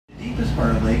deepest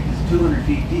part of the lake is 200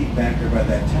 feet deep back there by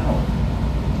that tower.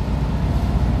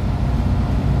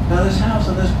 Now this house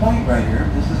on this point right here,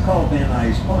 this is called Van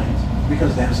Nuys Point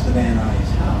because that's the Van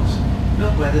Nuys house,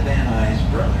 built by the Van Nuys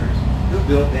brothers who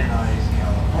built Van Nuys,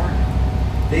 California.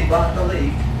 They bought the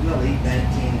lake in the late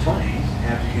 1920s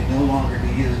after it could no longer be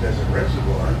used as a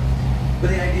reservoir, but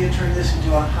the idea to turn this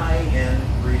into a high-end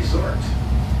resort.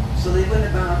 So they went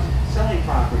about selling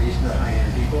properties to the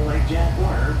high-end people like Jack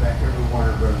Warner, back there with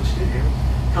Warner Brothers Studios,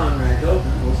 Conrad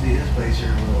Hilton, we'll see his place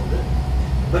here in a little bit,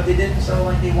 but they didn't sell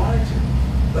like they wanted to.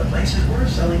 But places were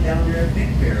selling down there at Big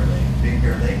Bear Lake. Big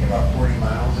Bear Lake, about 40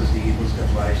 miles as the Eagles could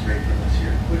fly straight from this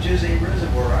here, which is a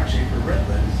reservoir actually for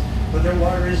redlands, but their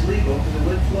water is legal because it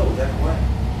would flow that way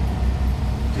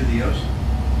to the ocean.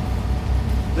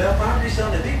 They'll property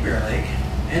sell to Big Bear Lake,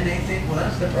 and they think, well,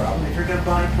 that's the problem. If you're going to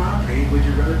buy property, would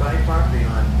you rather buy property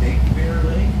on Big Bear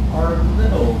Lake or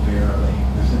Little Bear Lake?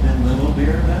 This has been Little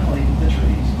Bear Valley with the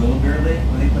trees. Little Bear Lake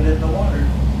when they put it in the water.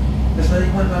 So they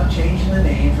went about changing the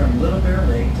name from Little Bear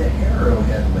Lake to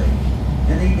Arrowhead Lake.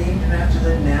 And they named it after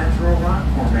the natural rock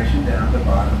formation down at the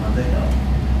bottom of the hill.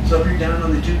 So if you're down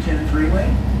on the 210 freeway,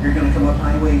 you're going to come up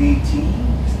Highway 18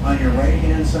 on your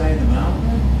right-hand side of the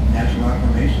mountain, natural rock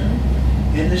formation,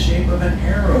 in the shape of an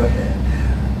arrowhead,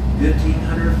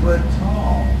 1,500 foot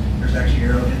tall. There's actually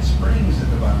Arrowhead Springs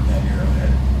at the bottom of that arrowhead.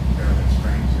 Arrowhead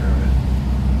Springs, Arrowhead.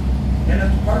 And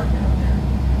it's a park down there.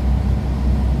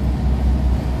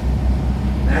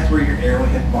 That's where your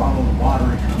Arrowhead bottled water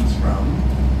comes from.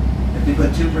 If you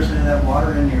put 2% of that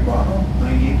water in your bottle,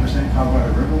 98%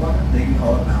 Colorado River water, they can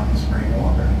call it mountain spring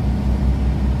water.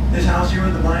 This house here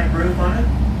with the black roof on it,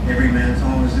 every man's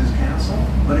home is his castle.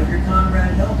 But if you're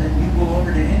Conrad Hilton, you go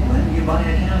over to England, you buy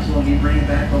a castle, and you bring it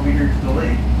back over here to the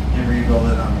lake and rebuild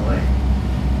it on the lake.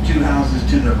 Two houses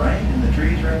to the right and the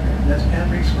trees right there, that's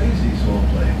Patrick Swayze's old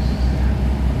place.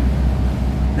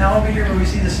 Now over here where we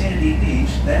see the sandy beach,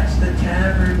 that's the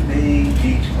Tavern Bay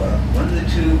Beach Club. One of the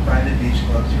two private beach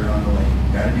clubs here on the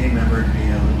lake. Got to be a member to be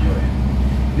able to enjoy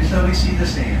it. So we see the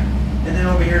sand. And then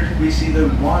over here we see the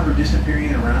water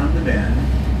disappearing around the bend.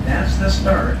 That's the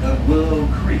start of Willow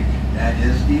Creek. That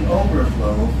is the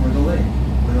overflow for the lake.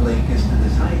 When the lake gets to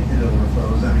this height, it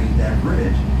overflows underneath that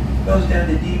bridge. Goes down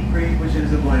to Deep Creek, which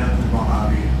ends up going out to the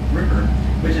Mojave River,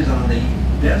 which is on the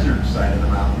desert side of the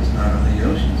mountains, not on the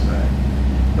ocean side.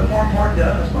 But more important to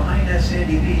us, behind that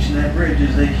sandy beach and that bridge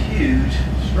is a huge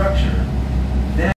structure.